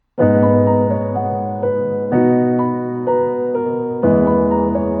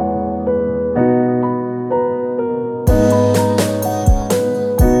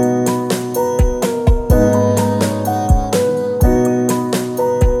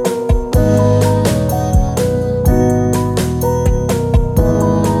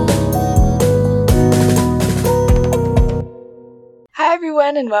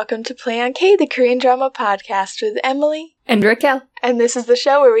welcome to Play on K, the Korean drama podcast with Emily and Raquel. And this is the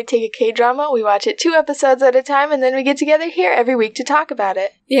show where we take a K-drama, we watch it 2 episodes at a time, and then we get together here every week to talk about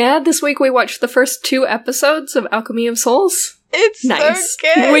it. Yeah, this week we watched the first 2 episodes of Alchemy of Souls. It's nice.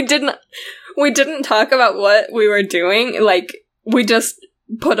 So good! We didn't talk about what we were doing, like, we just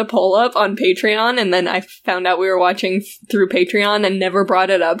put a poll up on Patreon, and then I found out we were watching through Patreon and never brought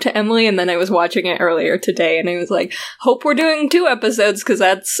it up to Emily, and then I was watching it earlier today, and I was like, hope we're doing 2 episodes, because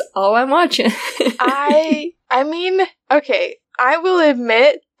that's all I'm watching. I mean, okay, I will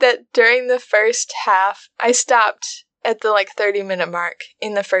admit that during the first half, I stopped at the, 30-minute mark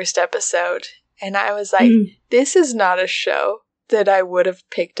in the first episode, and I was like, this is not a show that I would have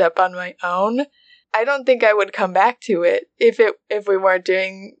picked up on my own. I don't think I would come back to it if we weren't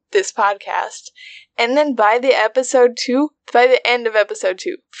doing this podcast. And then by the end of episode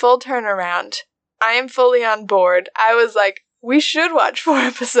 2, full turnaround, I am fully on board. I was like, we should watch 4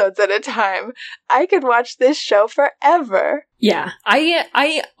 episodes at a time. I could watch this show forever. Yeah,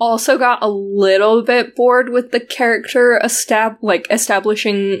 I also got a little bit bored with the character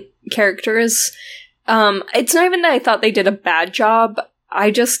establishing characters. It's not even that I thought they did a bad job. I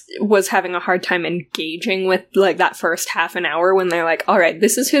just was having a hard time engaging with, that first half an hour when they're like, all right,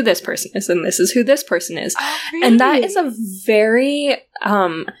 this is who this person is, and this is who this person is. Oh, really? And that is a very,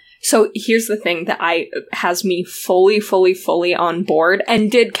 so here's the thing that has me fully on board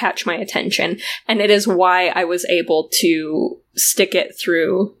and did catch my attention. And it is why I was able to stick it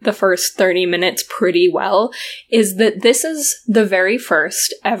through the first 30 minutes pretty well, is that this is the very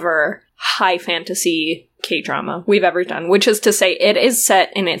first ever high fantasy K-drama we've ever done, which is to say it is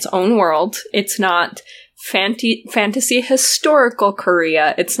set in its own world. It's not fantasy historical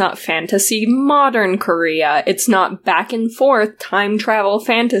Korea. It's not fantasy modern Korea. It's not back and forth time travel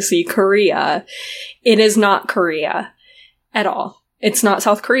fantasy Korea. It is not Korea at all. It's not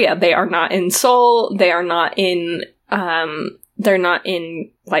South Korea. They are not in Seoul. They are not in, they're not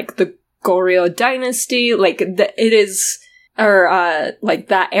in, the Goryeo dynasty. It is, or,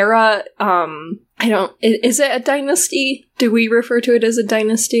 that era, is it a dynasty? Do we refer to it as a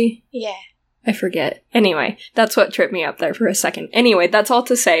dynasty? Yeah. I forget. Anyway, that's what tripped me up there for a second. Anyway, that's all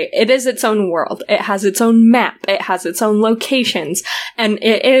to say, it is its own world. It has its own map. It has its own locations. And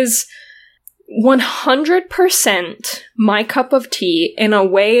it is 100% my cup of tea in a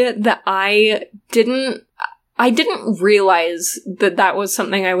way that I didn't realize that was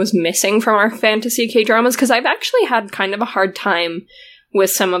something I was missing from our fantasy K-dramas, because I've actually had kind of a hard time with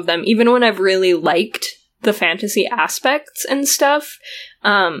some of them, even when I've really liked the fantasy aspects and stuff.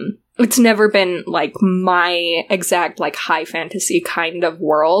 It's never been, my exact, high fantasy kind of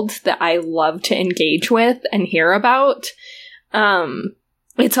world that I love to engage with and hear about.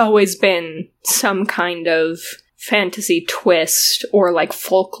 It's always been some kind of fantasy twist or,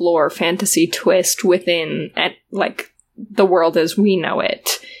 folklore fantasy twist within, the world as we know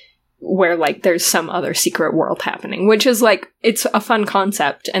it, where, there's some other secret world happening, which is, it's a fun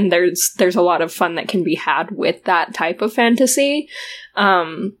concept, and there's a lot of fun that can be had with that type of fantasy.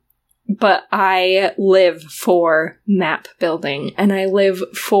 But I live for map building, and I live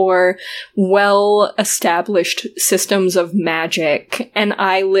for well-established systems of magic, and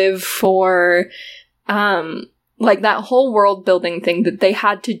I live for, that whole world-building thing that they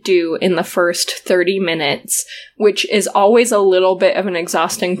had to do in the first 30 minutes, which is always a little bit of an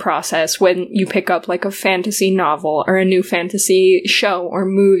exhausting process when you pick up, a fantasy novel or a new fantasy show or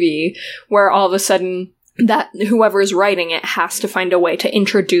movie, where all of a sudden that whoever's writing it has to find a way to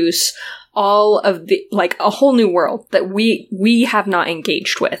introduce all of the, a whole new world that we have not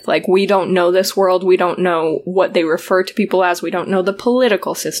engaged with. We don't know this world, we don't know what they refer to people as, we don't know the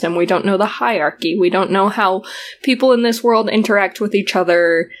political system, we don't know the hierarchy, we don't know how people in this world interact with each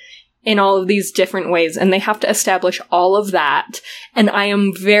other in all of these different ways, and they have to establish all of that, and I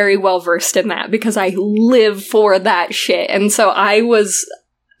am very well versed in that, because I live for that shit, and so I was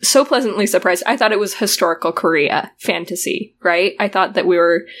so pleasantly surprised. I thought it was historical Korea fantasy, right? I thought that we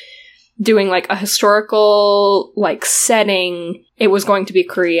were doing a historical setting. It was going to be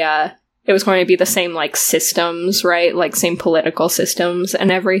Korea. It was going to be the same systems, right? Same political systems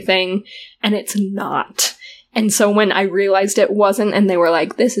and everything. And it's not. And so when I realized it wasn't, and they were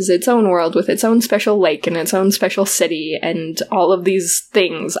like, this is its own world with its own special lake and its own special city and all of these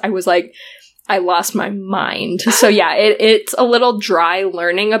things, I was like, I lost my mind. So yeah, it's a little dry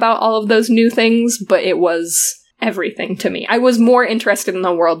learning about all of those new things, but it was everything to me. I was more interested in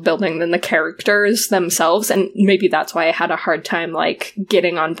the world building than the characters themselves, and maybe that's why I had a hard time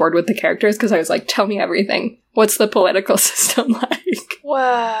getting on board with the characters, because I was like, tell me everything. What's the political system like?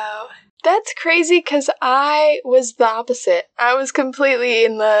 Wow. That's crazy because I was the opposite. I was completely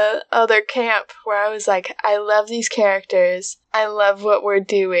in the other camp where I was like, I love these characters. I love what we're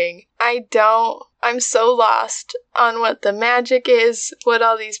doing. I'm so lost on what the magic is, what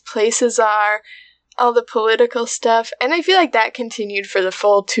all these places are, all the political stuff. And I feel like that continued for the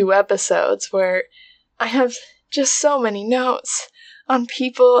full 2 episodes where I have just so many notes on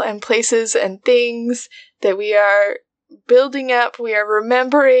people and places and things that we are building up, we are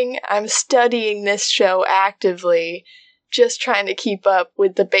remembering. I'm studying this show actively, just trying to keep up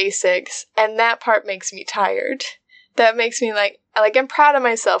with the basics, and that part makes me tired. That makes me like I'm proud of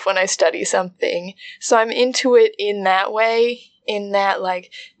myself when I study something, so I'm into it in that way, in that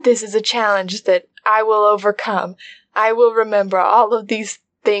like, this is a challenge that I will overcome. I will remember all of these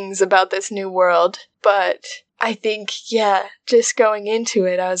things about this new world, but I think, yeah, just going into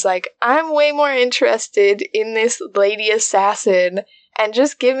it, I was like, I'm way more interested in this lady assassin, and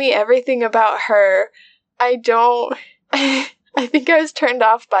just give me everything about her. I think I was turned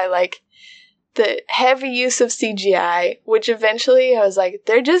off by, like, the heavy use of CGI, which eventually I was like,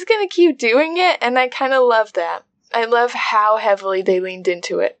 they're just gonna keep doing it, and I kind of love that. I love how heavily they leaned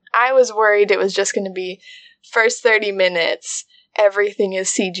into it. I was worried it was just gonna be first 30 minutes, everything is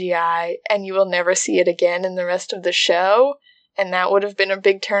CGI, and you will never see it again in the rest of the show, and that would have been a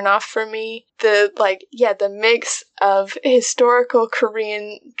big turnoff for me. The mix of historical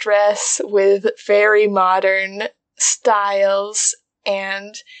Korean dress with very modern styles,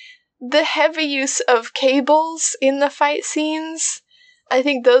 and the heavy use of cables in the fight scenes. I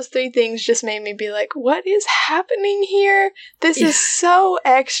think those 3 things just made me be like, what is happening here? This is so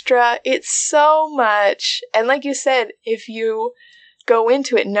extra. It's so much. And like you said, if you go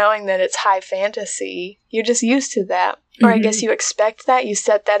into it knowing that it's high fantasy, you're just used to that. Or I guess you expect that. You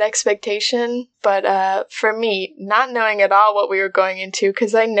set that expectation. But for me, not knowing at all what we were going into,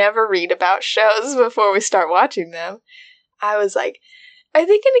 because I never read about shows before we start watching them, I was like, are they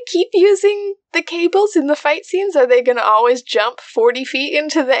going to keep using the cables in the fight scenes? Are they going to always jump 40 feet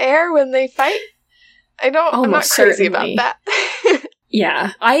into the air when they fight? I'm not crazy about that.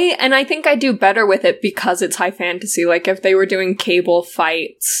 Yeah. I think I do better with it because it's high fantasy. Like, if they were doing cable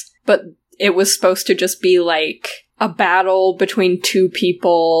fights, but it was supposed to just be, like, a battle between 2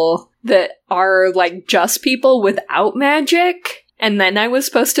 people that are, like, just people without magic, and then I was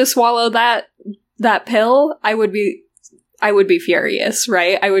supposed to swallow that pill, I would be furious,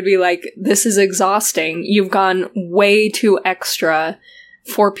 right? I would be like, this is exhausting. You've gone way too extra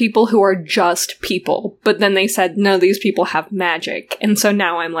for people who are just people. But then they said, no, these people have magic. And so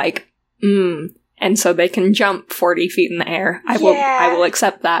now I'm like, And so they can jump 40 feet in the air. I will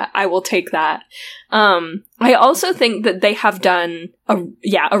accept that. I will take that. I also think that they have done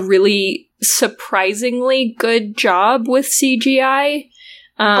a really surprisingly good job with CGI.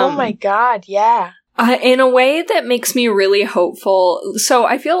 Oh my god, yeah. In a way that makes me really hopeful. So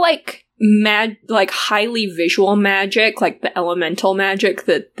I feel like highly visual magic, like the elemental magic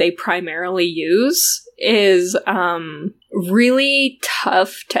that they primarily use, is really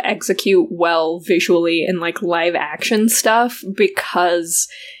tough to execute well visually in like live action stuff because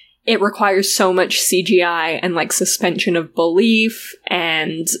it requires so much CGI and like suspension of belief,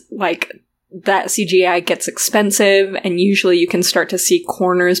 and like that CGI gets expensive, and usually you can start to see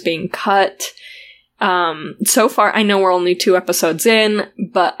corners being cut. So far, I know we're only 2 episodes in,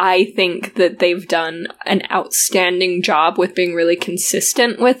 but I think that they've done an outstanding job with being really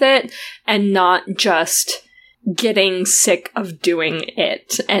consistent with it and not just getting sick of doing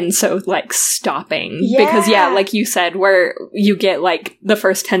it and so like stopping. Yeah. Because like you said, where you get like the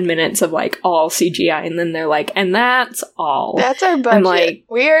first 10 minutes of like all CGI and then they're like, and that's all. That's our budget. I'm like,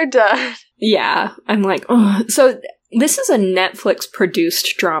 we are done. Yeah. I'm like, oh. So this is a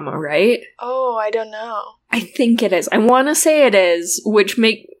Netflix-produced drama, right? Oh, I don't know. I think it is. I want to say it is, which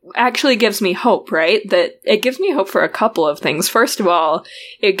actually gives me hope, right? That it gives me hope for a couple of things. First of all,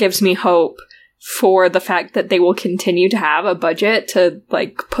 it gives me hope for the fact that they will continue to have a budget to,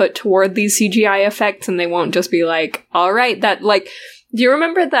 like, put toward these CGI effects, and they won't just be like, all right, that, like, do you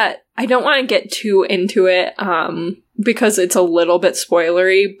remember that? I don't want to get too into it, because it's a little bit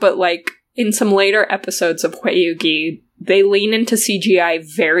spoilery, but, like, in some later episodes of Hwayugi, they lean into CGI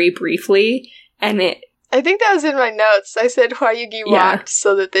very briefly, and I think that was in my notes. I said Hwayugi walked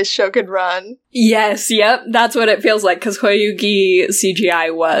so that this show could run. Yes, yep, that's what it feels like, because Hwayugi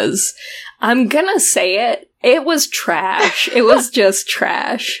CGI was. I'm gonna say it. It was trash. It was just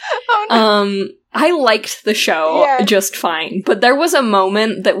trash. Oh, no. I liked the show just fine, but there was a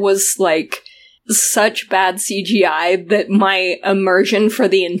moment that was, like, such bad CGI that my immersion for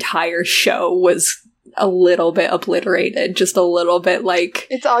the entire show was a little bit obliterated, just a little bit like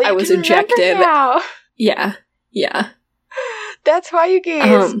it's all you I was can ejected. Now. Yeah. That's why you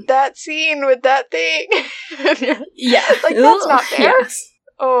gave that scene with that thing. Yeah. Like, that's not fair. Yes.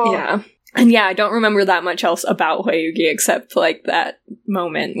 Oh. Yeah. And yeah, I don't remember that much else about Hueyugi except, like, that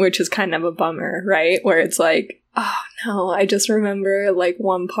moment, which is kind of a bummer, right? Where it's like, oh no, I just remember, like,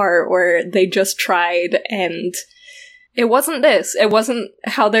 one part where they just tried and it wasn't this. It wasn't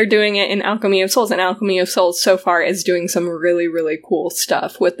how they're doing it in Alchemy of Souls. And Alchemy of Souls so far is doing some really, really cool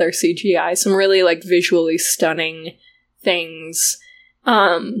stuff with their CGI. Some really, like, visually stunning things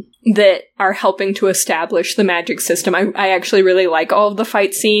that are helping to establish the magic system. I actually really like all of the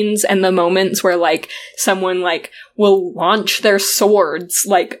fight scenes and the moments where, like, someone, like, will launch their swords,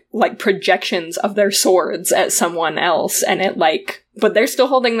 like projections of their swords at someone else, and it, like, but they're still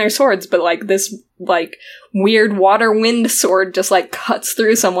holding their swords, but, like, this, like, weird water wind sword just, like, cuts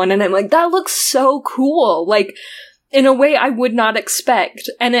through someone, and I'm like, that looks so cool! Like, in a way I would not expect.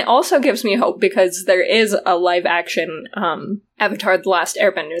 And it also gives me hope because there is a live-action Avatar The Last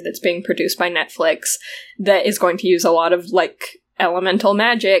Airbender that's being produced by Netflix that is going to use a lot of, like, elemental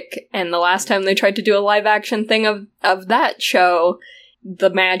magic. And the last time they tried to do a live-action thing of that show, the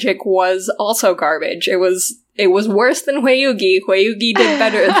magic was also garbage. It was worse than Hueyugi. Hueyugi did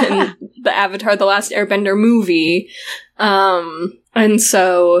better than the Avatar The Last Airbender movie. And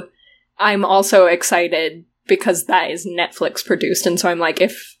so I'm also excited because that is Netflix produced, and so I'm like,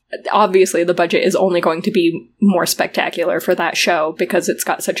 if obviously the budget is only going to be more spectacular for that show because it's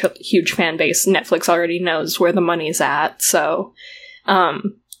got such a huge fan base, Netflix already knows where the money's at, so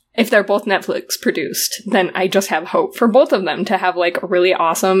if they're both Netflix produced, then I just have hope for both of them to have, like, really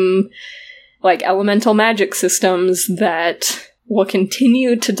awesome, like, elemental magic systems that will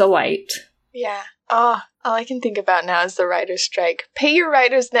continue to delight. Yeah. Oh, all I can think about now is the writer's strike. Pay your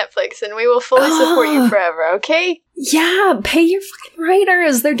writers Netflix and we will fully support you forever, okay? Yeah, pay your fucking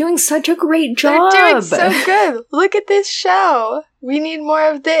writers. They're doing such a great job. They're doing so good. Look at this show. We need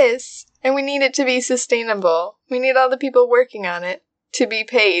more of this. And we need it to be sustainable. We need all the people working on it to be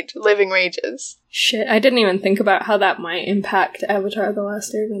paid living wages. Shit, I didn't even think about how that might impact Avatar The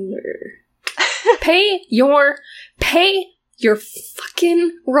Last Airbender. Pay your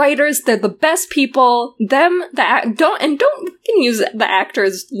fucking writers. They're the best people. Don't fucking use the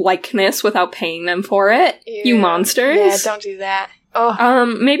actor's likeness without paying them for it. Ew. You monsters. Yeah, don't do that. Oh.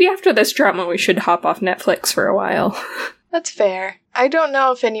 Maybe after this drama we should hop off Netflix for a while. That's fair. I don't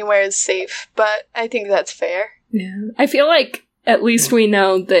know if anywhere is safe, but I think that's fair. Yeah. I feel like at least we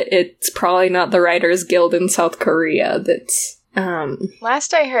know that it's probably not the Writers Guild in South Korea that's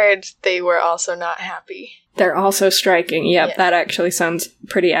Last I heard, they were also not happy. They're also striking. Yep, yeah. That actually sounds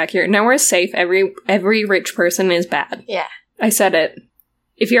pretty accurate. Now we're safe. Every rich person is bad. Yeah. I said it.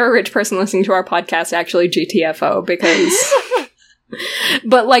 If you're a rich person listening to our podcast, actually GTFO, because...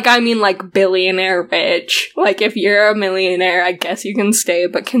 But, like, I mean, like, billionaire rich. Like, if you're a millionaire, I guess you can stay,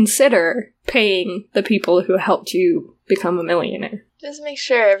 but consider paying the people who helped you become a millionaire. Just make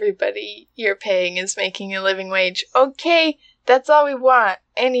sure everybody you're paying is making a living wage. Okay, that's all we want.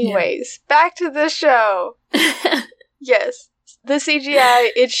 Anyways, Back to the show. Yes, the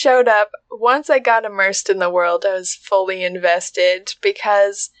CGI, it showed up. Once I got immersed in the world, I was fully invested,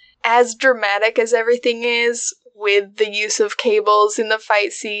 because as dramatic as everything is, with the use of cables in the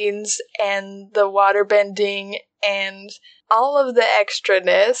fight scenes, and the water bending, and all of the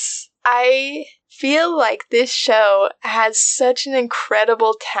extraness, I feel like this show has such an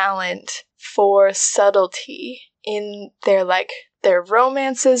incredible talent for subtlety in their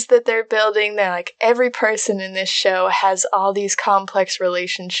romances that they're building. They're like, every person in this show has all these complex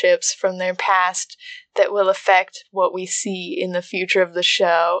relationships from their past that will affect what we see in the future of the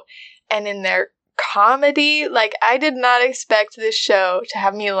show. And in their comedy, like, I did not expect this show to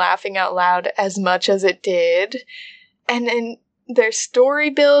have me laughing out loud as much as it did. And in their story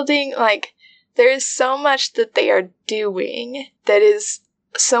building, like, there is so much that they are doing that is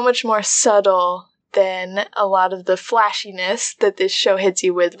so much more subtle than a lot of the flashiness that this show hits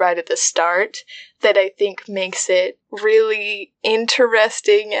you with right at the start, that I think makes it really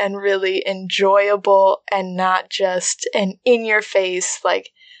interesting and really enjoyable, and not just an in-your-face, like,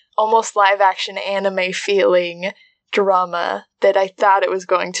 almost live-action anime feeling drama that I thought it was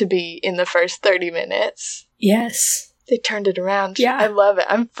going to be in the first 30 minutes. Yes. They turned it around. Yeah. I love it.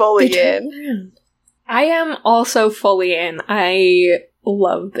 I'm fully in. I am also fully in. I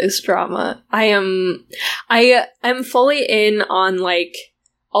love this drama. I am fully in on, like,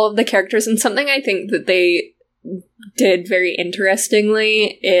 all of the characters, and something I think that they did very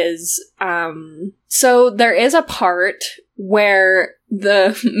interestingly is, so there is a part where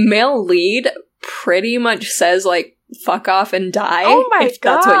the male lead pretty much says, like, fuck off and die if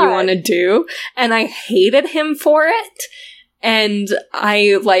that's what you want to do. And I hated him for it. And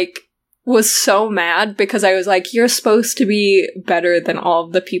I, like, was so mad because I was like, you're supposed to be better than all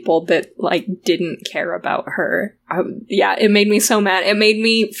of the people that, like, didn't care about her. Yeah, it made me so mad. It made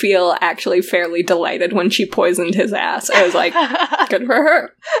me feel actually fairly delighted when she poisoned his ass. I was like, good for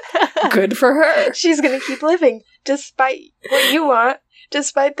her. Good for her. She's gonna keep living, despite what you want.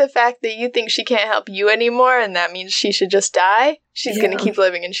 Despite the fact that you think she can't help you anymore, and that means she should just die, she's gonna keep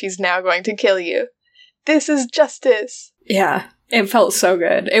living, and she's now going to kill you. This is justice. Yeah. It felt so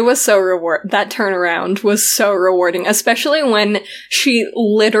good. It was so that turnaround was so rewarding, especially when she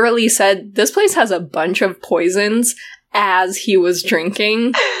literally said, this place has a bunch of poisons as he was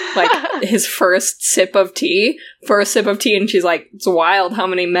drinking, like, his first sip of tea, and she's like, it's wild how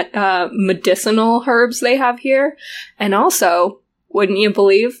many medicinal herbs they have here. And also, wouldn't you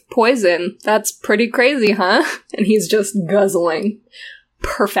believe, poison, that's pretty crazy, huh? And he's just guzzling.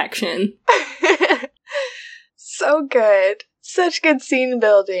 Perfection. So good. Such good scene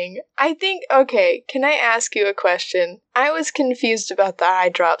building. I think, okay, can I ask you a question? I was confused about the eye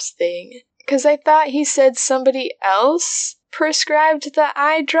drops thing, because I thought he said somebody else prescribed the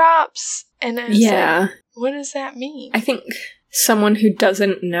eye drops. And I was like, what does that mean? I think someone who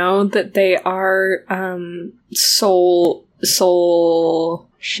doesn't know that they are soul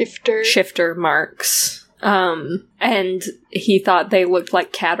shifter marks. And he thought they looked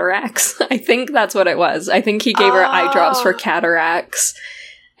like cataracts. I think that's what it was. I think he gave her eye drops for cataracts.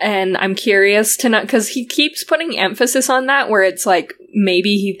 And I'm curious to know, because he keeps putting emphasis on that, where it's like,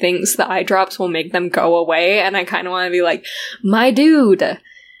 maybe he thinks the eye drops will make them go away. And I kind of want to be like, my dude,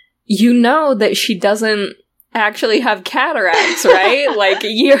 you know that she doesn't actually have cataracts, right? Like,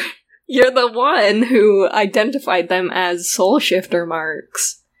 you're the one who identified them as soul shifter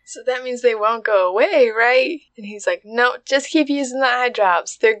marks. So that means they won't go away, right? And he's like, no, just keep using the eye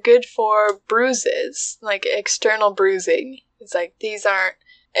drops. They're good for bruises, like external bruising. It's like, these aren't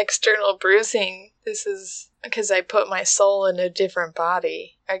external bruising. This is because I put my soul in a different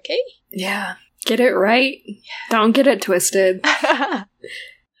body. Okay? Yeah. Get it right. Yeah. Don't get it twisted.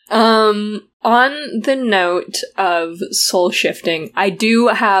 On the note of soul shifting, I do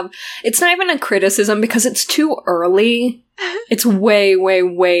have, it's not even a criticism because it's too early. It's way, way,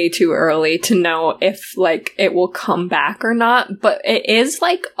 way too early to know if, like, it will come back or not, but it is,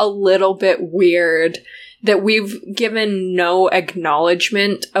 like, a little bit weird that we've given no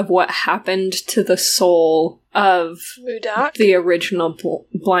acknowledgement of what happened to the soul of Mudak? The original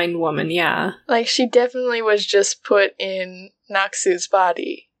blind woman, yeah. Like, she definitely was just put in Naksu's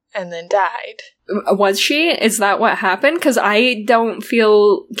body and then died. Was she? Is that what happened? Because I don't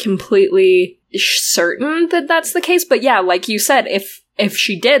feel completely certain that that's the case. But yeah, like you said, if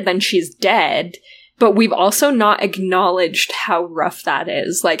she did, then she's dead. But we've also not acknowledged how rough that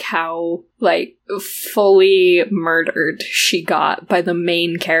is. Like, how, like, fully murdered she got by the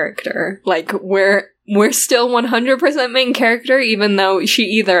main character. Like, we're still 100% main character, even though she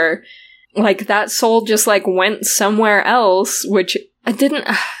either, like, that soul just, like, went somewhere else, which I didn't...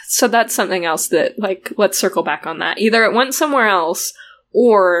 So that's something else that, like, let's circle back on that. Either it went somewhere else,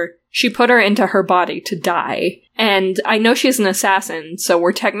 or she put her into her body to die. And I know she's an assassin, so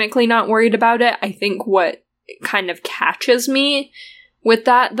we're technically not worried about it. I think what kind of catches me with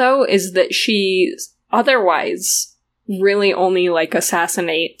that, though, is that she otherwise really only, like,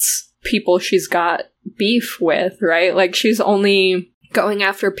 assassinates people she's got beef with, right? Like, she's only going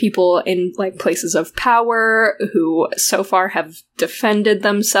after people in, like, places of power who so far have defended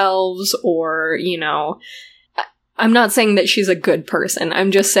themselves, or, you know, I'm not saying that she's a good person.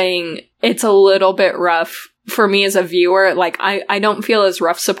 I'm just saying it's a little bit rough for me as a viewer. Like, I don't feel as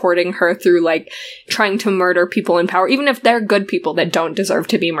rough supporting her through, like, trying to murder people in power, even if they're good people that don't deserve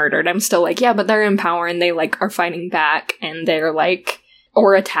to be murdered. I'm still like, yeah, but they're in power and they, like, are fighting back and they're, like,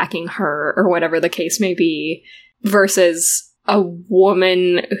 or attacking her or whatever the case may be, versus a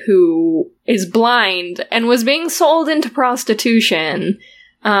woman who is blind and was being sold into prostitution,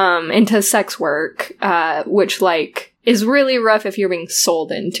 into sex work, which, like, is really rough if you're being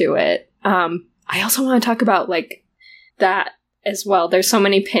sold into it. I also want to talk about, like, that as well. There's so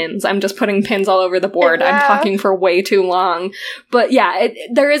many pins. I'm just putting pins all over the board. Yeah. I'm talking for way too long. But yeah,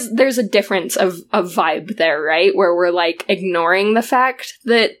 there's a difference of vibe there, right? Where we're, like, ignoring the fact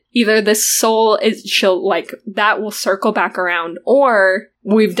that either this soul she'll, like, that will circle back around, or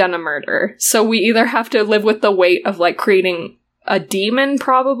we've done a murder. So we either have to live with the weight of, like, creating a demon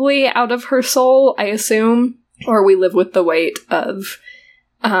probably out of her soul, I assume, or we live with the weight of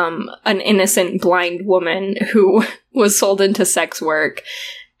an innocent blind woman who was sold into sex work.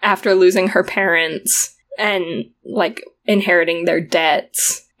 after losing her parents and, like, inheriting their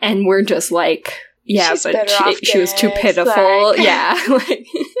debts. And we're just like, yeah, She's but better she was too pitiful. like- Yeah. Like,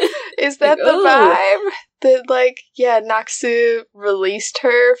 Is that like, the ooh. vibe? That, like, yeah, Naksu released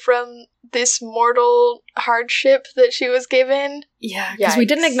her from this mortal hardship that she was given? Yeah, because we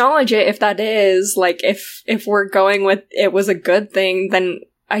didn't Yikes. acknowledge it. If that is, like, if we're going with it was a good thing, then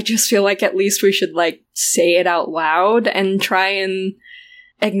I just feel like at least we should, like, say it out loud and try and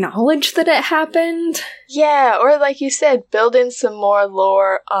acknowledge that it happened. Yeah, or like you said, build in some more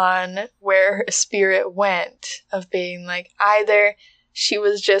lore on where her spirit went, of being like, either she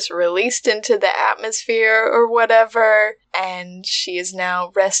was just released into the atmosphere or whatever, and she is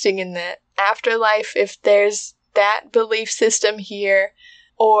now resting in the afterlife if there's that belief system here,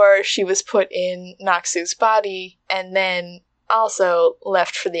 or she was put in Naksu's body and then also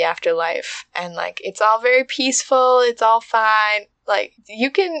left for the afterlife, and like it's all very peaceful, it's all fine. Like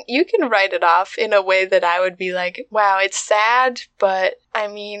you can write it off in a way that I would be like, wow, it's sad, but I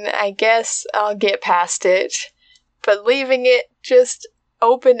mean, I guess I'll get past it. But leaving it just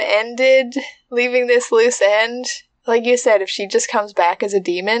open-ended, leaving this loose end, like you said, if she just comes back as a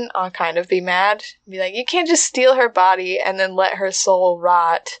demon, I'll kind of be mad. Be like, you can't just steal her body and then let her soul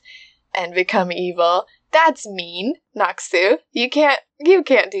rot and become evil. That's mean, Naksu. You can't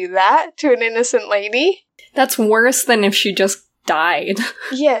do that to an innocent lady. That's worse than if she just died.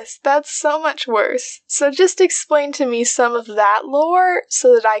 Yes, that's so much worse. So just explain to me some of that lore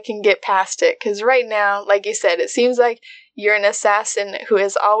so that I can get past it. Because right now, like you said, it seems like you're an assassin who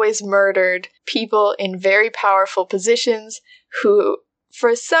has always murdered people in very powerful positions who,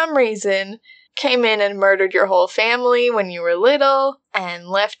 for some reason, came in and murdered your whole family when you were little and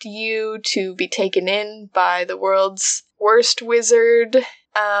left you to be taken in by the world's worst wizard.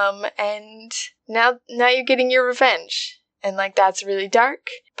 And now you're getting your revenge. And, like, that's really dark,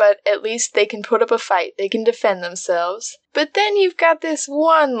 but at least they can put up a fight. They can defend themselves. But then you've got this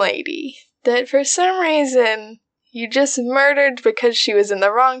one lady that for some reason you just murdered because she was in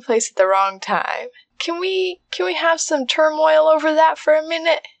the wrong place at the wrong time. Can we have some turmoil over that for a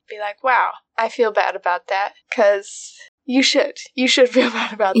minute? Be like, wow, I feel bad about that. 'Cause you should feel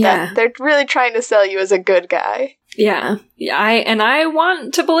bad about that. They're really trying to sell you as a good guy. Yeah. I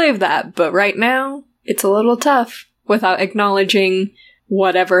want to believe that, but right now, it's a little tough without acknowledging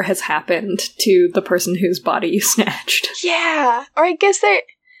whatever has happened to the person whose body you snatched. Yeah. Or I guess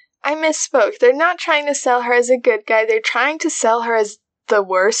I misspoke. They're not trying to sell her as a good guy. They're trying to sell her as the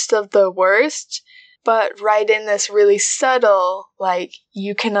worst of the worst, but write in this really subtle, like,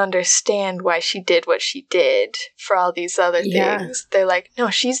 you can understand why she did what she did for all these other things. They're like, no,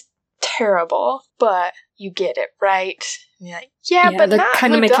 she's terrible, but you get it, right? And you're like, yeah, but not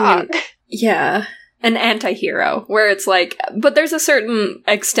kind of making an anti-hero, where it's like, but there's a certain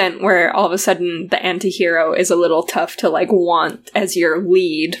extent where all of a sudden the anti-hero is a little tough to, like, want as your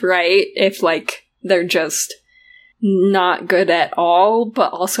lead, right? If, like, they're just not good at all,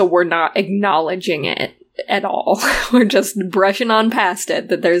 but also we're not acknowledging it at all. We're just brushing on past it,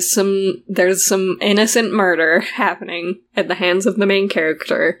 that there's some innocent murder happening at the hands of the main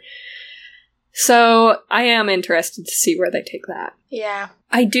character. So I am interested to see where they take that. Yeah.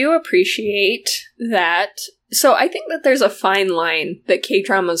 I do appreciate that. So I think that there's a fine line that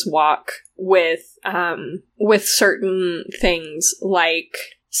K-dramas walk with certain things like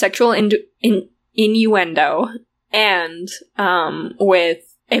sexual innuendo and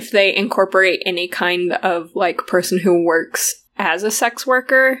with if they incorporate any kind of, like, person who works as a sex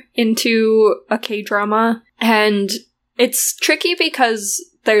worker into a K-drama. And it's tricky because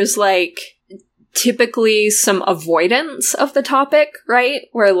there's, like, typically some avoidance of the topic, right?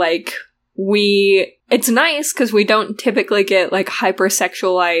 Where, like, it's nice because we don't typically get, like,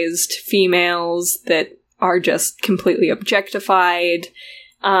 hypersexualized females that are just completely objectified.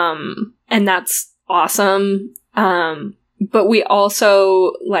 And that's awesome. But we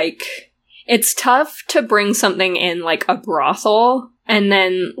also, like, it's tough to bring something in, like, a brothel and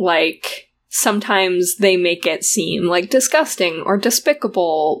then, like, sometimes they make it seem, like, disgusting or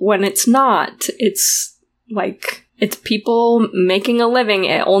despicable when it's not. It's, like, it's people making a living.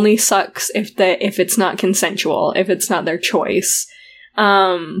 It only sucks if it's not consensual, if it's not their choice.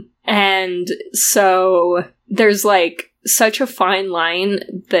 And so there's, like, such a fine line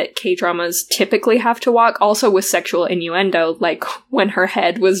that K-dramas typically have to walk, also with sexual innuendo, like, when her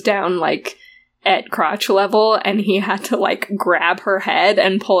head was down, like, at crotch level, and he had to, like, grab her head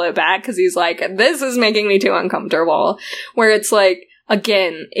and pull it back because he's like, this is making me too uncomfortable. Where it's like,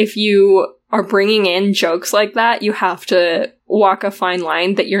 again, if you are bringing in jokes like that, you have to walk a fine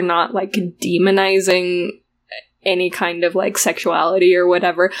line that you're not, like, demonizing any kind of like sexuality or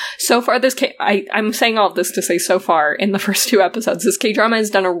whatever. So far, I'm saying all of this to say so far in the first 2 episodes, this K-drama has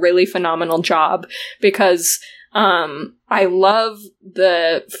done a really phenomenal job because I love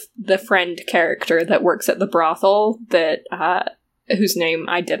the friend character that works at the brothel that whose name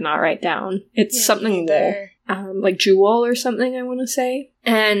I did not write down. It's something Wool. Like Jewel or something, I want to say.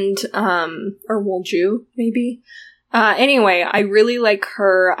 And, or Woolju, maybe. Anyway, I really like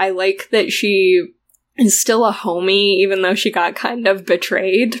her. I like that she is still a homie, even though she got kind of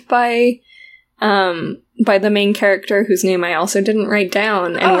betrayed by the main character, whose name I also didn't write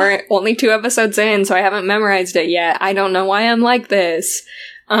down. And we're only 2 episodes in, so I haven't memorized it yet. I don't know why I'm like this.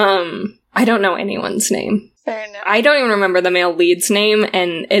 I don't know anyone's name. Fair enough. I don't even remember the male lead's name,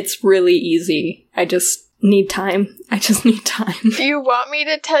 and it's really easy. I just need time. I just need time. Do you want me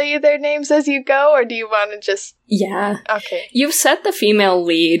to tell you their names as you go, or do you want to just... Yeah. Okay. You've said the female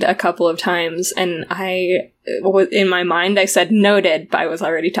lead a couple of times, and in my mind, I said noted, but I was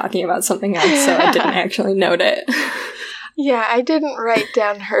already talking about something else, so I didn't actually note it. Yeah, I didn't write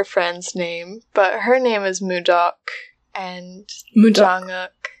down her friend's name, but her name is Mudok, and Jonguk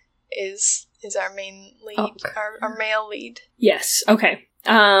is our main lead, our male lead. Yes, okay.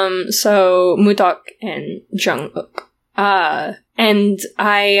 So Mudok and Jungkook. And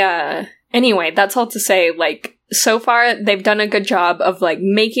anyway, that's all to say, like, so far they've done a good job of, like,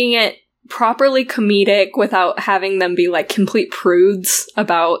 making it properly comedic without having them be, like, complete prudes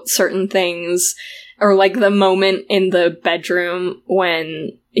about certain things, or, like, the moment in the bedroom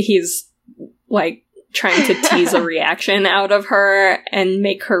when he's, like, trying to tease a reaction out of her and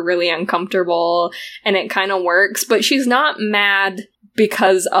make her really uncomfortable, and it kind of works, but she's not mad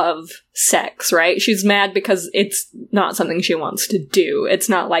because of sex, right? She's mad because it's not something she wants to do. It's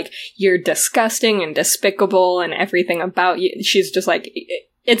not like, you're disgusting and despicable and everything about you. She's just like,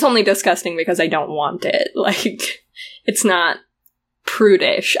 it's only disgusting because I don't want it. Like, it's not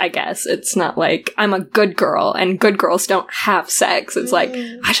prudish, I guess. It's not like, I'm a good girl and good girls don't have sex. It's like,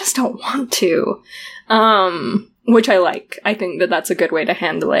 I just don't want to. Which I like. I think that that's a good way to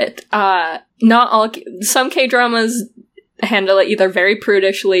handle it. Some K-dramas handle it either very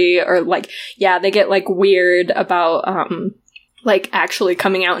prudishly or, like, yeah, they get, like, weird about, like, actually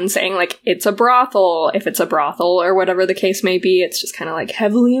coming out and saying, like, it's a brothel, if it's a brothel, or whatever the case may be. It's just kind of, like,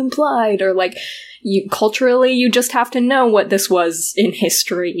 heavily implied, or, like, culturally, you just have to know what this was in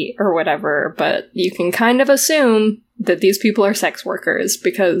history, or whatever, but you can kind of assume that these people are sex workers,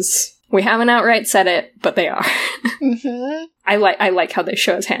 because we haven't outright said it, but they are. Mm-hmm. I like how this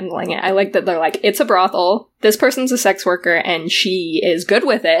show is handling it. I like that they're like, it's a brothel, this person's a sex worker, and she is good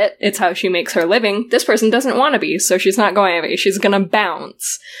with it. It's how she makes her living. This person doesn't want to be, so she's not going to be. She's gonna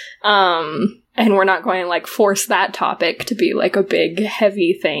bounce. And we're not going to, like, force that topic to be, like, a big,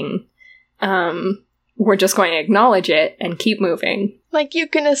 heavy thing. We're just going to acknowledge it and keep moving. Like, you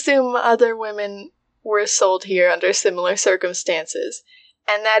can assume other women were sold here under similar circumstances.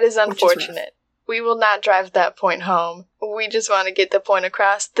 And that is unfortunate. We will not drive that point home. We just want to get the point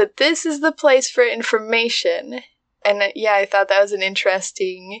across that this is the place for information. And yeah, I thought that was an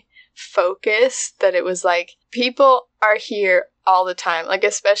interesting focus, that it was like, people are here all the time. Like,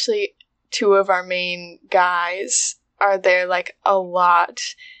 especially 2 of our main guys are there, like, a lot.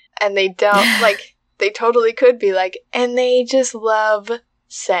 And they don't, like, they totally could be like, and they just love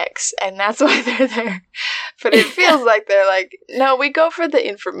sex, and that's why they're there. But it feels like they're like, no, we go for the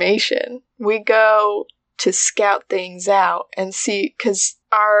information. We go to scout things out and see, because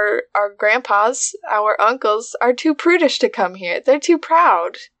our grandpas, our uncles, are too prudish to come here. They're too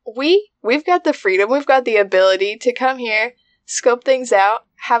proud. We've got the freedom, we've got the ability to come here, scope things out,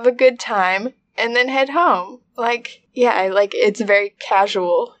 have a good time, and then head home. Like, yeah, it's very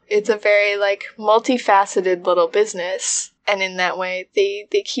casual. It's a very, like, multifaceted little business. And in that way,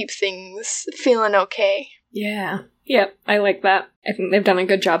 they keep things feeling okay. Yeah. Yep, I like that. I think they've done a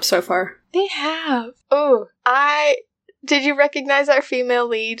good job so far. They have. Oh, did you recognize our female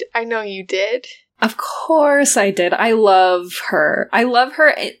lead? I know you did. Of course I did. I love her.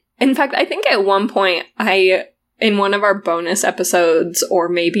 In fact, I think at one point, in one of our bonus episodes, or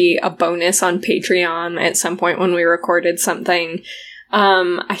maybe a bonus on Patreon at some point when we recorded something,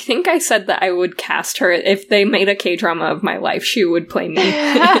 I think I said that I would cast her. If they made a K-drama of my life, she would play me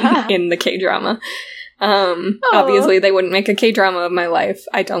in the K-drama. Obviously they wouldn't make a K-drama of my life.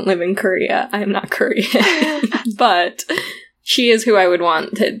 I don't live in Korea. I am not Korean. But she is who I would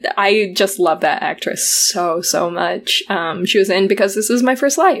want to. I just love that actress so much. She was in Because This Is My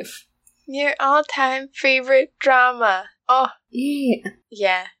First Life. Your all-time favorite drama. Oh. Yeah.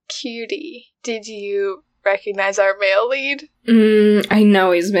 Yeah, cutie. Did you recognize our male lead. I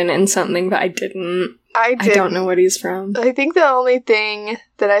know he's been in something, but I didn't. I don't know what he's from. I think the only thing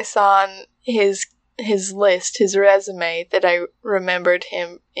that I saw on his list, his resume, that I remembered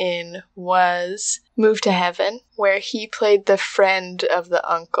him in was Move to Heaven, where he played the friend of the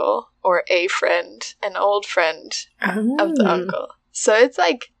uncle, or a friend, an old friend of the uncle. So it's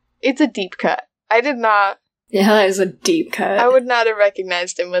like, it's a deep cut. I did not... Yeah, that is a deep cut. I would not have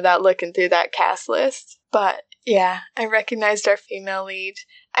recognized him without looking through that cast list. But, yeah, I recognized our female lead.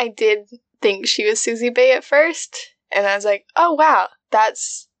 I did think she was Susie Bay at first, and I was like, oh wow,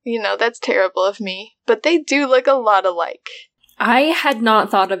 that's terrible of me. But they do look a lot alike. I had not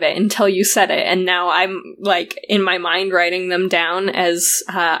thought of it until you said it, and now I'm, like, in my mind writing them down as,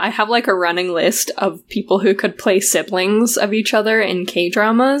 I have, like, a running list of people who could play siblings of each other in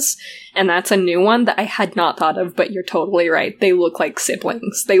K-dramas, and that's a new one that I had not thought of, but you're totally right. They look like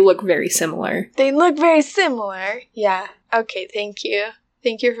siblings. They look very similar. They look very similar. Yeah. Okay, thank you.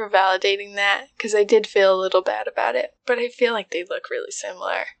 Thank you for validating that, because I did feel a little bad about it, but I feel like they look really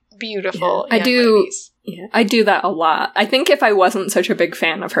similar. Beautiful. Yeah, ladies. Yeah, I do that a lot. I think if I wasn't such a big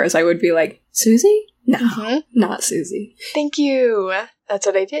fan of hers, I would be like, Susie? No, not Susie. Thank you. That's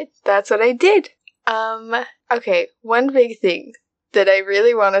what I did. Okay, one big thing that I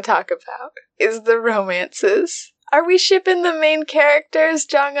really want to talk about is the romances. Are we shipping the main characters,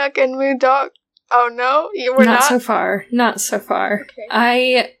 Jong-uk and Moo-dok? Oh no? We're not? Not so far.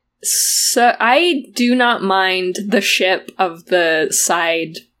 Okay. I do not mind the ship of the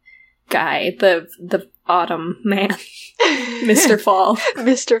side guy, the autumn man, Mr. Fall.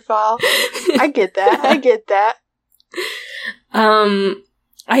 Mr. Fall. I get that.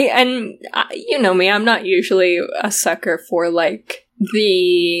 You know me, I'm not usually a sucker for, like,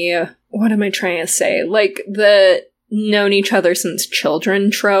 what am I trying to say? Like, the known each other since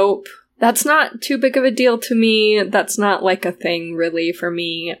children trope. That's not too big of a deal to me. That's not, like, a thing, really, for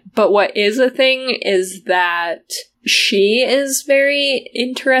me. But what is a thing is that she is very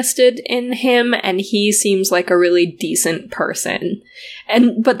interested in him, and he seems like a really decent person.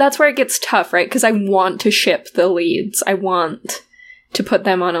 But that's where it gets tough, right? Because I want to ship the leads. I want to put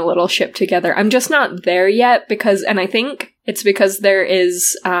them on a little ship together. I'm just not there yet, and I think it's because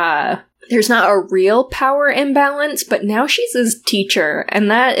there's not a real power imbalance, but now she's his teacher,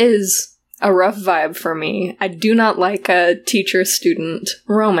 and that is a rough vibe for me. I do not like a teacher-student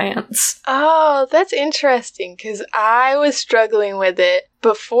romance. Oh, that's interesting, because I was struggling with it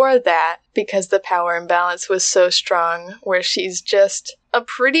before that, because the power imbalance was so strong, where she's just a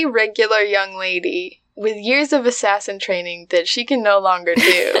pretty regular young lady with years of assassin training that she can no longer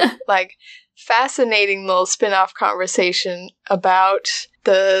do. Like, fascinating little spin-off conversation about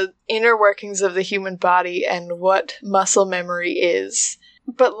the inner workings of the human body and what muscle memory is.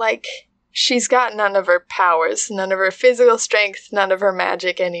 But, like, she's got none of her powers, none of her physical strength, none of her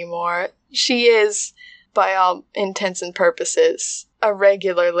magic anymore. She is, by all intents and purposes, a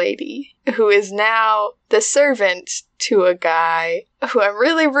regular lady who is now the servant to a guy who I'm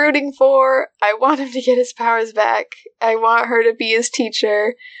really rooting for. I want him to get his powers back. I want her to be his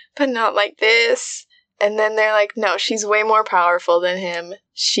teacher, but not like this. And then they're like, no, she's way more powerful than him.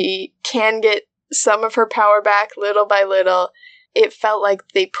 She can get some of her power back little by little. It felt like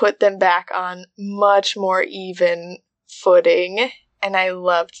they put them back on much more even footing, and I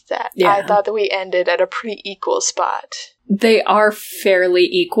loved that. Yeah. I thought that we ended at a pretty equal spot. They are fairly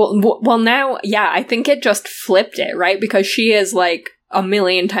equal. Well, now, yeah, I think it just flipped it, right? Because she is, like,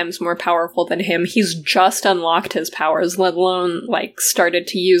 1,000,000 times more powerful than him. He's just unlocked his powers, let alone, like, started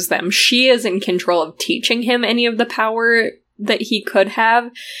to use them. She is in control of teaching him any of the power that he could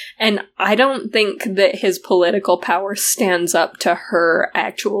have, and I don't think that his political power stands up to her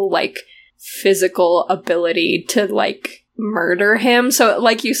actual, like, physical ability to, like, murder him. So,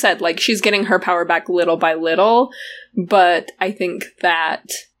 like you said, like, she's getting her power back little by little, but I think that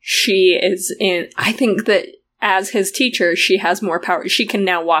I think that as his teacher, she has more power. She can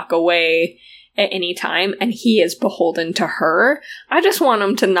now walk away at any time, and he is beholden to her. I just want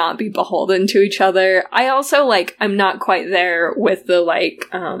them to not be beholden to each other. I also, like, I'm not quite there with the, like,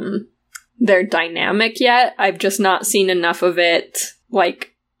 their dynamic yet. I've just not seen enough of it,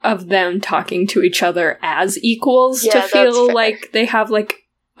 like, of them talking to each other as equals to feel like they have, like,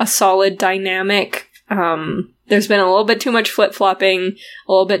 a solid dynamic. There's been a little bit too much flip-flopping,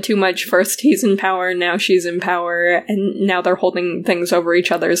 a little bit too much first he's in power, now she's in power, and now they're holding things over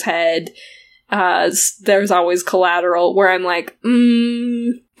each other's head. There's always collateral where I'm like,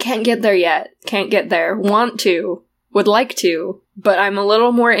 can't get there yet. Can't get there. Want to. Would like to. But I'm a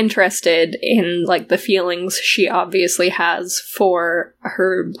little more interested in, like, the feelings she obviously has for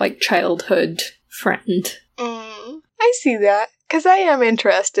her, like, childhood friend. I see that, because I am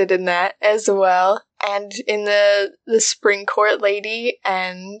interested in that as well. And in the spring court lady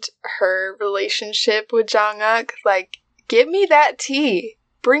and her relationship with Jong-uk, like, give me that tea.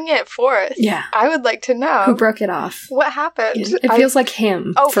 Bring it forth. Yeah. I would like to know. Who broke it off? What happened? It feels like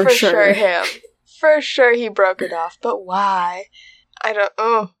him, for sure. For sure him. For sure he broke it off, but why? I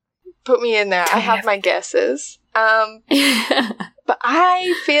don't, put me in there. I have my guesses. But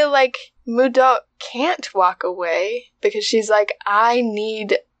I feel like Mudo can't walk away because she's like, I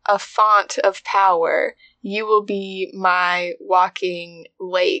need a font of power. You will be my walking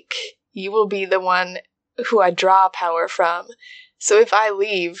lake. You will be the one who I draw power from. So if I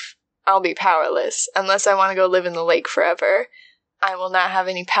leave, I'll be powerless unless I want to go live in the lake forever. I will not have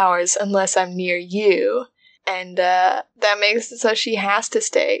any powers unless I'm near you. And that makes it so she has to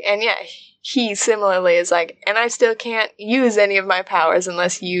stay. And yeah, he similarly is like, and I still can't use any of my powers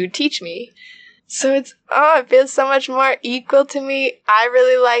unless you teach me. So it feels so much more equal to me. I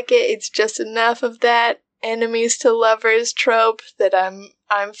really like it. It's just enough of that enemies to lovers trope that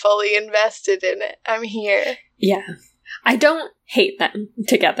I'm fully invested in it. I'm here. Yeah. I don't hate them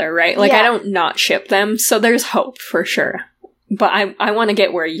together, right? Like, I don't not ship them, so there's hope for sure. But I want to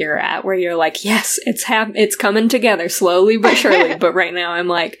get where you're at, where you're like, yes, it's coming together slowly but surely. But right now I'm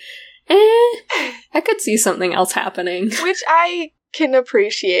like, I could see something else happening. Which I can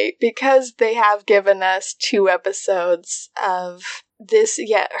appreciate because they have given us 2 episodes of this,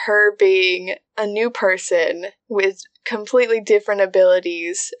 her being a new person with completely different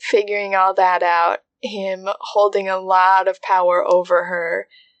abilities, figuring all that out, him holding a lot of power over her,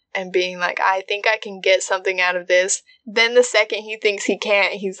 and being like, I think I can get something out of this. Then the second he thinks he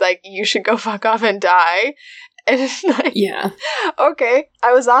can't, he's like, you should go fuck off and die. And it's like, yeah, okay,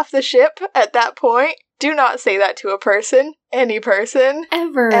 I was off the ship at that point. Do not say that to a person. Any person.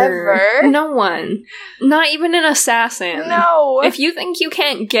 Ever. No one. Not even an assassin. No. If you think you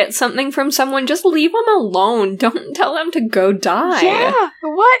can't get something from someone, just leave them alone. Don't tell them to go die. Yeah,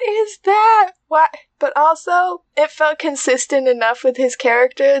 what is that? What? But also, it felt consistent enough with his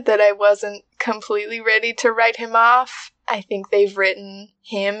character that I wasn't completely ready to write him off. I think they've written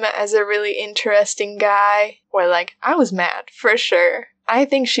him as a really interesting guy. Where, like, I was mad, for sure. I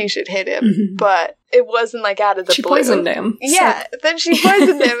think she should hit him, but it wasn't, like, out of the blue. She poisoned him. Yeah, so. Then she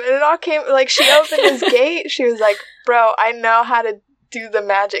poisoned him, and it all came, like, she opened his gate. She was like, bro, I know how to do the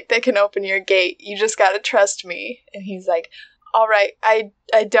magic that can open your gate. You just gotta trust me. And he's like, all right, I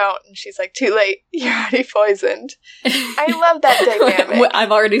don't. And she's like, too late. You're already poisoned. I love that dynamic.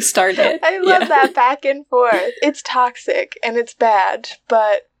 I've already started. I love that back and forth. It's toxic, and it's bad,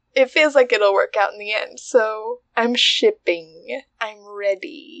 but it feels like it'll work out in the end. So I'm shipping. I'm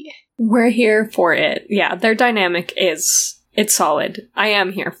ready. We're here for it. Yeah, their dynamic it's solid. I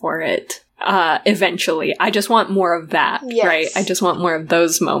am here for it. Eventually. I just want more of that, right? I just want more of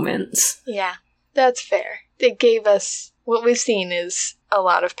those moments. Yeah, that's fair. They gave us... What we've seen is a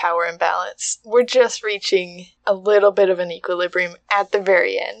lot of power imbalance. We're just reaching a little bit of an equilibrium at the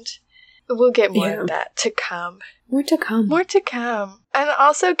very end. We'll get more of that to come. More to come. More to come. And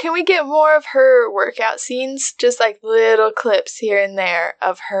also, can we get more of her workout scenes? Just like little clips here and there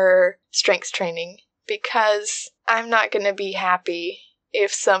of her strength training. Because I'm not going to be happy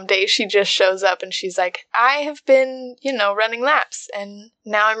if someday she just shows up and she's like, I have been, running laps and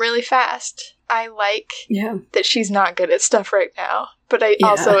now I'm really fast. I like that she's not good at stuff right now, but I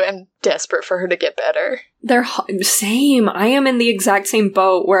also am desperate for her to get better. They're same. I am in the exact same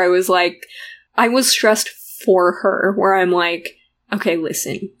boat where I was like, I was stressed for her, where I'm like, okay,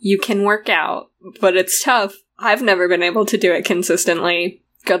 listen, you can work out, but it's tough. I've never been able to do it consistently.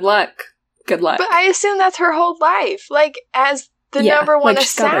 Good luck. Good luck. But I assume that's her whole life. Like, as the number one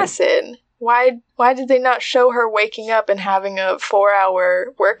assassin. Why did they not show her waking up and having a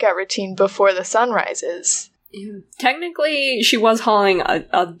 4-hour workout routine before the sun rises? Yeah. Technically, she was hauling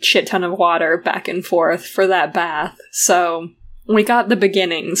a shit ton of water back and forth for that bath, so we got the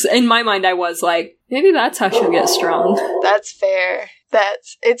beginnings. In my mind, I was like, maybe that's how she'll get strong. That's fair.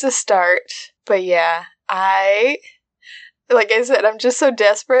 It's a start. But yeah, like I said, I'm just so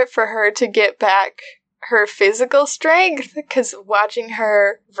desperate for her to get back her physical strength, because watching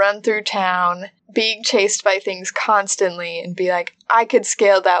her run through town, being chased by things constantly, and be like, I could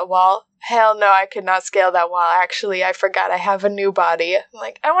scale that wall. Hell no, I could not scale that wall. Actually, I forgot I have a new body. I'm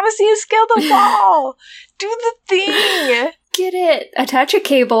like, I want to see you scale the wall! Do the thing! Get it! Attach a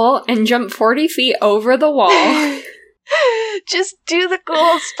cable and jump 40 feet over the wall. Just do the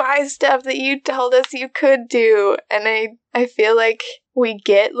cool spy stuff that you told us you could do. And I feel like we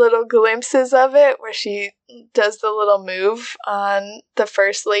get little glimpses of it where she does the little move on the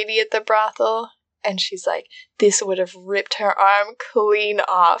first lady at the brothel. And she's like, this would have ripped her arm clean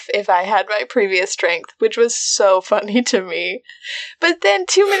off if I had my previous strength, which was so funny to me. But then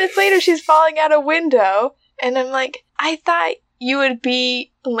 2 minutes later, she's falling out a window, and I'm like, I thought you would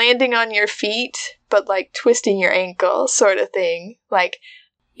be landing on your feet, but like twisting your ankle sort of thing. Like,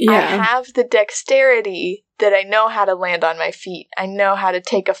 I have the dexterity that I know how to land on my feet. I know how to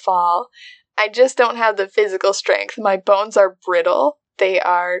take a fall. I just don't have the physical strength. My bones are brittle. They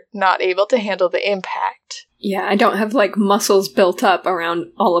are not able to handle the impact. Yeah, I don't have, like, muscles built up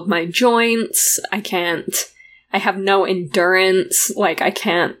around all of my joints. I have no endurance. Like, I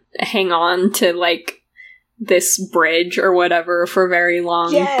can't hang on to, like, this bridge or whatever for very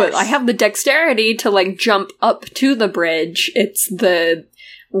long. Yes. But I have the dexterity to, like, jump up to the bridge. It's the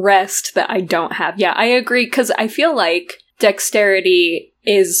rest that I don't have. Yeah, I agree, because I feel like dexterity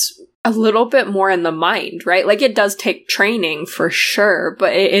is a little bit more in the mind, right? Like, it does take training for sure,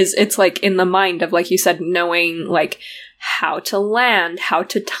 but it's like in the mind of, like you said, knowing, like, how to land, how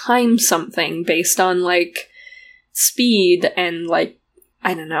to time something based on, like, speed and, like,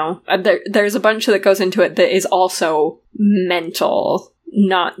 I don't know. There's a bunch that goes into it that is also mental,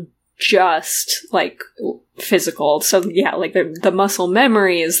 not just, like, physical. So, yeah, like, the muscle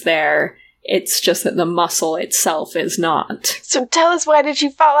memory is there. It's just that the muscle itself is not. So tell us, why did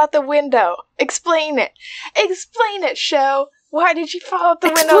you fall out the window? Explain it. Explain it, show. Why did you fall out the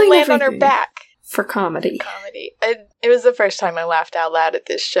window and land on her back? For comedy. Comedy. It was the first time I laughed out loud at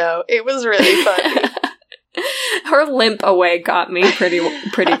this show. It was really funny. Her limp away got me pretty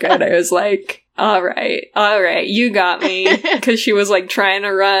good. I was like, all right, you got me. Because she was, like, trying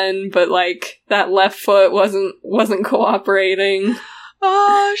to run, but, like, that left foot wasn't cooperating.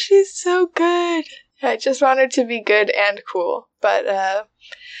 Oh, she's so good. I just want her to be good and cool. But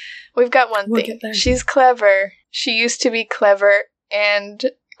we've got one thing. She's clever. She used to be clever and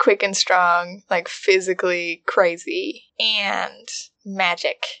quick and strong, like physically crazy, and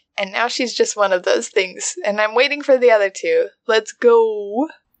magic. And now she's just one of those things. And I'm waiting for the other two. Let's go.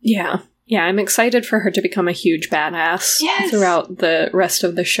 Yeah. Yeah, I'm excited for her to become a huge badass throughout the rest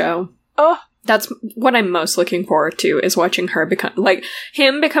of the show. Oh, that's what I'm most looking forward to, is watching her become, like,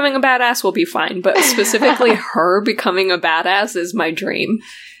 him becoming a badass will be fine, but specifically her becoming a badass is my dream.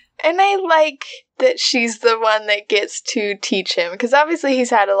 And I like that she's the one that gets to teach him, because obviously he's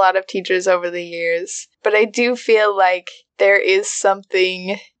had a lot of teachers over the years, but I do feel like there is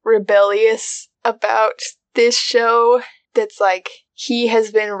something rebellious about this show that's like, he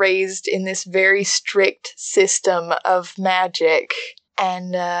has been raised in this very strict system of magic.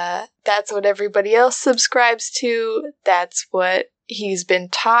 And that's what everybody else subscribes to. That's what he's been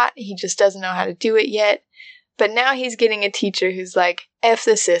taught. He just doesn't know how to do it yet. But now he's getting a teacher who's like, F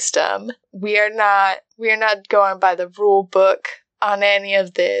the system. We are not going by the rule book on any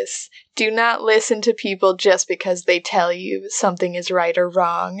of this. Do not listen to people just because they tell you something is right or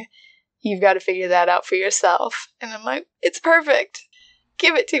wrong. You've got to figure that out for yourself. And I'm like, it's perfect.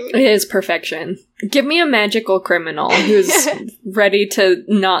 Give it to me. It is perfection. Give me a magical criminal who's ready to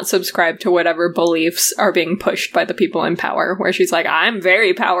not subscribe to whatever beliefs are being pushed by the people in power, where she's like, I'm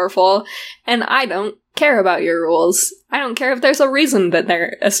very powerful, and I don't care about your rules. I don't care if there's a reason that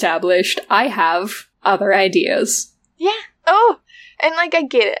they're established. I have other ideas. Yeah. Oh, and, like, I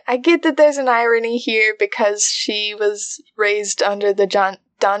get it. I get that there's an irony here because she was raised under the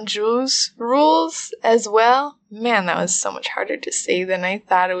Danju's rules as well. Man, that was so much harder to say than I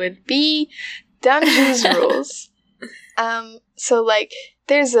thought it would be. Danju's rules. So, like,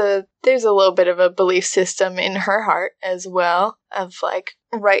 there's a little bit of a belief system in her heart as well of, like,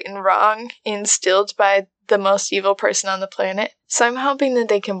 right and wrong instilled by the most evil person on the planet. So I'm hoping that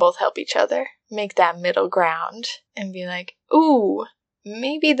they can both help each other, make that middle ground, and be like, ooh,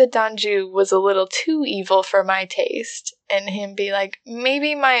 maybe the Danju was a little too evil for my taste, and him be like,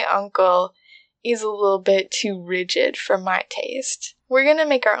 maybe my uncle is a little bit too rigid for my taste. We're gonna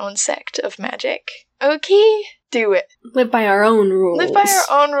make our own sect of magic. Okay? Do it. Live by our own rules. Live by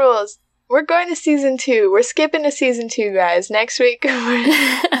our own rules. We're going to season 2. We're skipping to season 2, guys. Next week,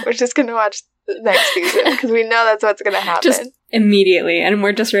 we're just gonna watch the next season, because we know that's what's gonna happen. Just immediately, and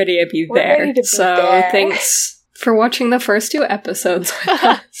we're just ready to be there. Ready to be there. Thanks for watching the first 2 episodes with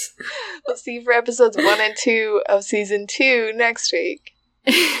us. We'll see you for episodes 1 and 2 of season 2 next week.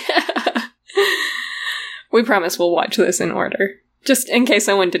 We promise we'll watch this in order. Just in case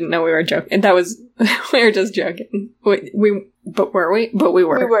someone didn't know we were joking. That was, we were just joking. But were we? But we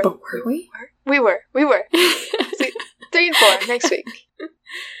were. But were we? We were. See, 3 and 4 next week.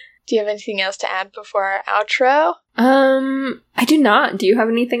 Do you have anything else to add before our outro? I do not. Do you have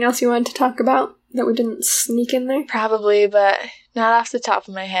anything else you wanted to talk about that we didn't sneak in there? Probably, but not off the top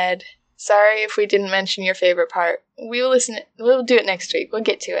of my head. Sorry if we didn't mention your favorite part. We'll do it next week. We'll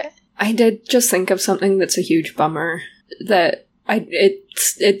get to it. I did just think of something that's a huge bummer. That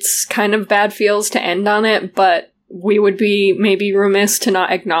it's kind of bad feels to end on it, but we would be maybe remiss to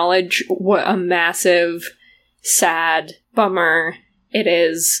not acknowledge what a massive, sad bummer it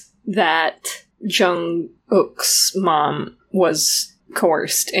is that Jung-uk's mom was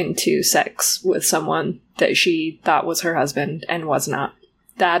coerced into sex with someone that she thought was her husband and was not.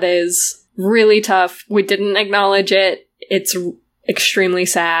 That is really tough. We didn't acknowledge it. It's extremely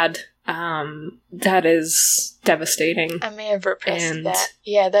sad. That is devastating. I may have repressed that.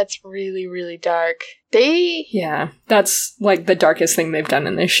 Yeah, that's really, really dark. Yeah, that's like the darkest thing they've done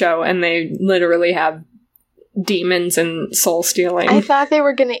in this show, and they literally have demons and soul stealing. I thought they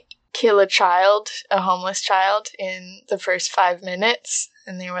were gonna kill a homeless child, in the first 5 minutes,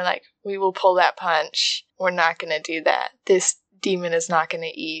 and they were like, we will pull that punch. We're not gonna do that. This demon is not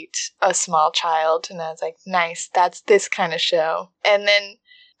gonna eat a small child. And I was like, nice, that's this kind of show. And then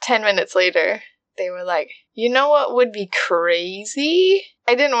 10 minutes later, they were like, you know what would be crazy?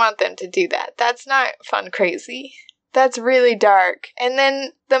 I didn't want them to do that. That's not fun crazy. That's really dark. And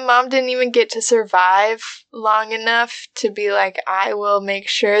then the mom didn't even get to survive long enough to be like, I will make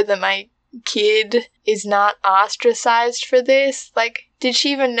sure that my kid is not ostracized for this. Like, did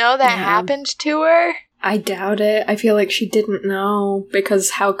she even know that happened to her? I doubt it. I feel like she didn't know,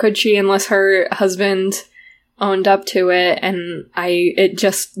 because how could she unless her husband owned up to it, and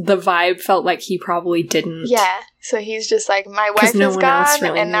the vibe felt like he probably didn't. Yeah, so he's just like, my wife is gone,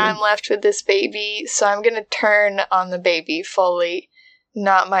 really and now I'm left with this baby, so I'm gonna turn on the baby fully.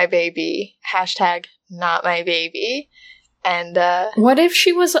 Not my baby. # not my baby. And, what if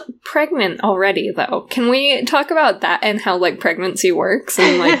she was pregnant already, though? Can we talk about that and how, like, pregnancy works,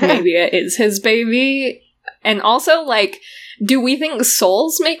 and, like, maybe it is his baby? And also, like, do we think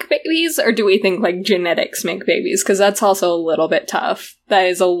souls make babies, or do we think, like, genetics make babies? Because that's also a little bit tough. That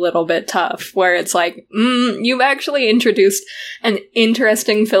is a little bit tough, where it's like, you've actually introduced an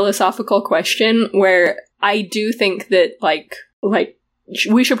interesting philosophical question, where I do think that, like,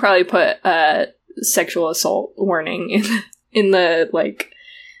 we should probably put a sexual assault warning in the, like,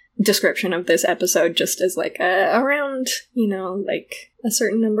 description of this episode, just as, like, around, like, a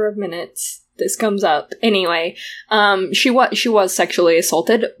certain number of minutes this comes up. Anyway, she was sexually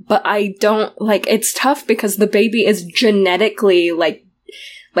assaulted, but I don't, like, it's tough because the baby is genetically, like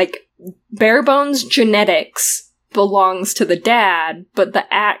bare bones genetics belongs to the dad, but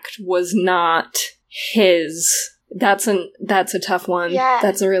the act was not his. That's a tough one. Yeah.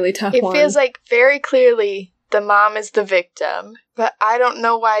 That's a really tough one. It feels like very clearly the mom is the victim, but I don't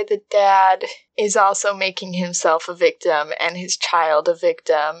know why the dad is also making himself a victim and his child a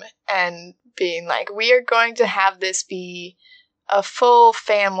victim, and being like, we are going to have this be a full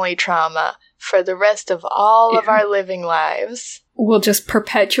family trauma for the rest of all of our living lives. We'll just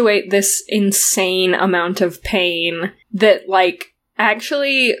perpetuate this insane amount of pain that, like,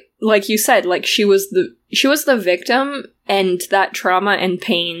 actually, like you said, like, she was the victim, and that trauma and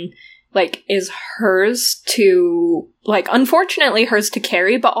pain, like, is hers to, like, unfortunately hers to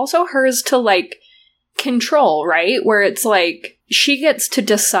carry, but also hers to, like, control, right? Where it's like, she gets to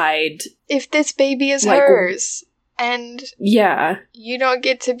decide if this baby is, like, hers, and you don't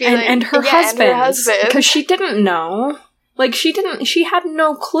get to be and her husband, because she didn't know. Like, she had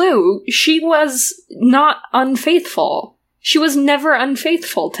no clue. She was not unfaithful. She was never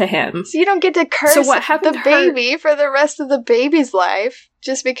unfaithful to him. So you don't get to curse the baby for the rest of the baby's life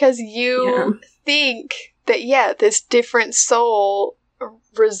just because you think that, this different soul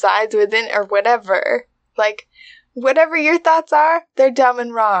resides within, or whatever. Like, whatever your thoughts are, they're dumb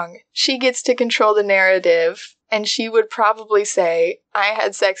and wrong. She gets to control the narrative, and she would probably say, I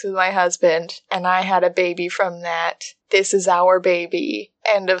had sex with my husband, and I had a baby from that. This is our baby.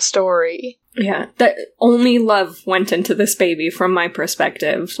 End of story. Yeah, that only love went into this baby from my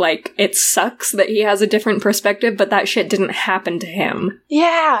perspective. Like, it sucks that he has a different perspective, but that shit didn't happen to him.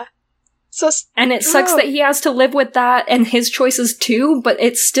 Yeah. And it sucks that he has to live with that and his choices too, but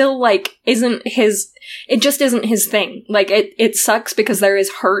it's still, like, it just isn't his thing. Like, it sucks because there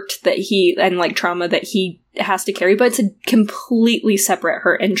is hurt that and, like, trauma that he has to carry, but it's a completely separate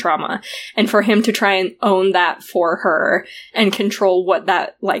hurt and trauma. And for him to try and own that for her and control what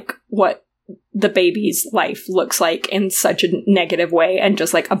the baby's life looks like in such a negative way, and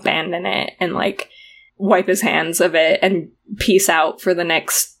just, like, abandon it and, like, wipe his hands of it and peace out for the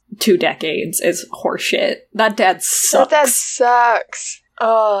next 2 decades is horseshit. That dad sucks.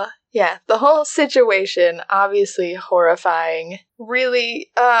 Oh, yeah. The whole situation, obviously horrifying.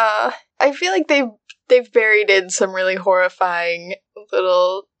 Really, I feel like they they've buried in some really horrifying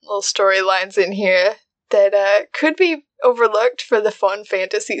little storylines in here that could be overlooked for the fun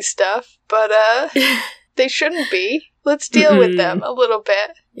fantasy stuff, but they shouldn't be. Let's deal with them a little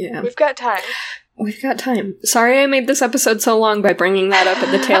bit. Yeah. We've got time. We've got time. Sorry I made this episode so long by bringing that up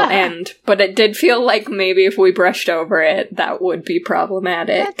at the tail end, but it did feel like maybe if we brushed over it, that would be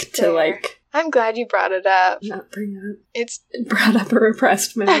problematic to, like... I'm glad you brought it up. Not bring it up. It brought up a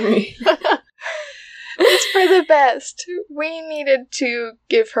repressed memory. It's for the best. We needed to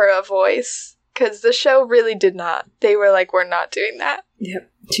give her a voice, because the show really did not. They were like, we're not doing that. Yep.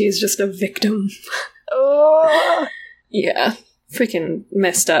 She's just a victim. Oh. Yeah. Freaking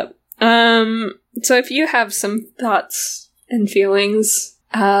messed up. So if you have some thoughts and feelings,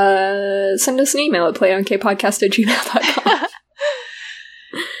 send us an email at playonkpodcast@gmail.com.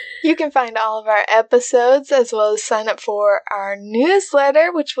 You can find all of our episodes as well as sign up for our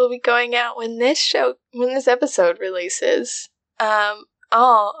newsletter, which will be going out when this episode releases.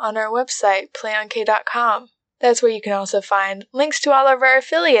 All on our website, playonk.com. That's where you can also find links to all of our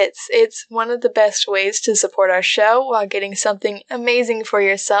affiliates. It's one of the best ways to support our show while getting something amazing for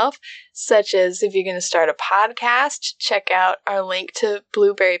yourself, such as if you're going to start a podcast, check out our link to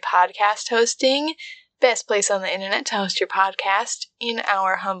Blueberry Podcast Hosting, best place on the internet to host your podcast, in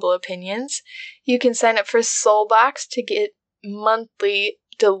our humble opinions. You can sign up for Soulbox to get monthly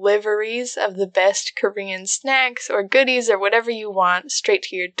deliveries of the best Korean snacks or goodies or whatever you want straight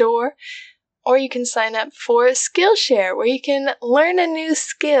to your door. Or you can sign up for Skillshare, where you can learn a new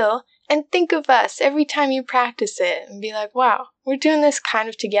skill and think of us every time you practice it and be like, wow, we're doing this kind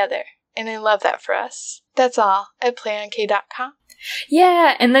of together. And I love that for us. That's all at playonk.com.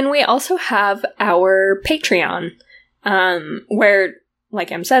 Yeah, and then we also have our Patreon, where,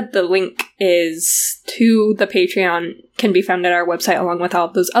 like Em said, the link is to the Patreon can be found at our website along with all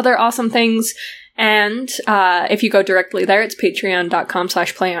of those other awesome things. And if you go directly there, it's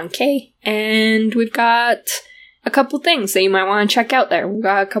patreon.com/playonk. And we've got a couple things that you might want to check out there. We've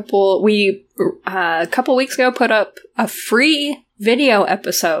got a couple weeks ago put up a free video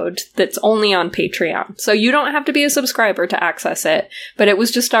episode that's only on Patreon. So you don't have to be a subscriber to access it, but it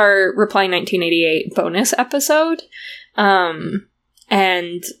was just our Reply 1988 bonus episode.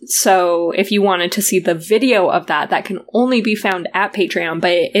 And so if you wanted to see the video of that can only be found at Patreon,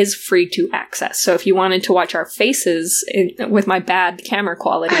 but it is free to access. So if you wanted to watch our faces with my bad camera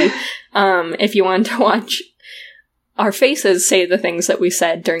quality, if you wanted to watch our faces say the things that we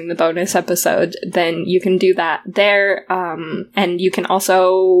said during the bonus episode, then you can do that there. And you can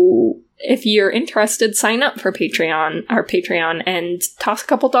also, if you're interested, sign up for our Patreon, and toss a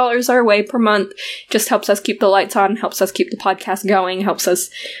couple dollars our way per month. Just helps us keep the lights on, helps us keep the podcast going, helps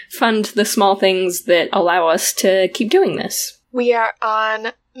us fund the small things that allow us to keep doing this. We are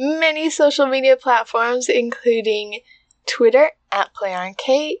on many social media platforms, including Twitter at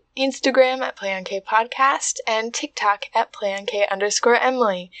PlayOnK, Instagram at PlayOnKPodcast, and TikTok at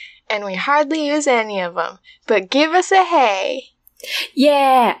PlayOnK_Emily. And we hardly use any of them, but give us a hey.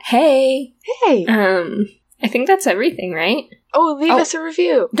 Yeah, hey. Hey. I think that's everything, right? Oh, leave us a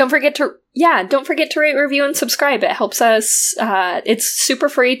review. Don't forget to rate, review, and subscribe. It helps us. It's super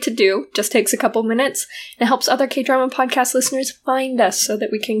free to do. Just takes a couple minutes. It helps other K-drama podcast listeners find us so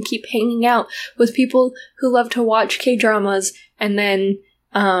that we can keep hanging out with people who love to watch K-dramas and then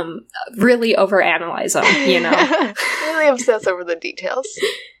really overanalyze them, you know? Really obsess over the details.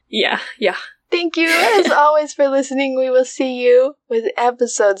 Yeah. Thank you, as always, for listening. We will see you with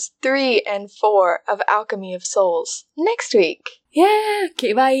episodes 3 and 4 of Alchemy of Souls next week. Yeah.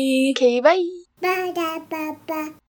 Okay, bye. Okay, bye.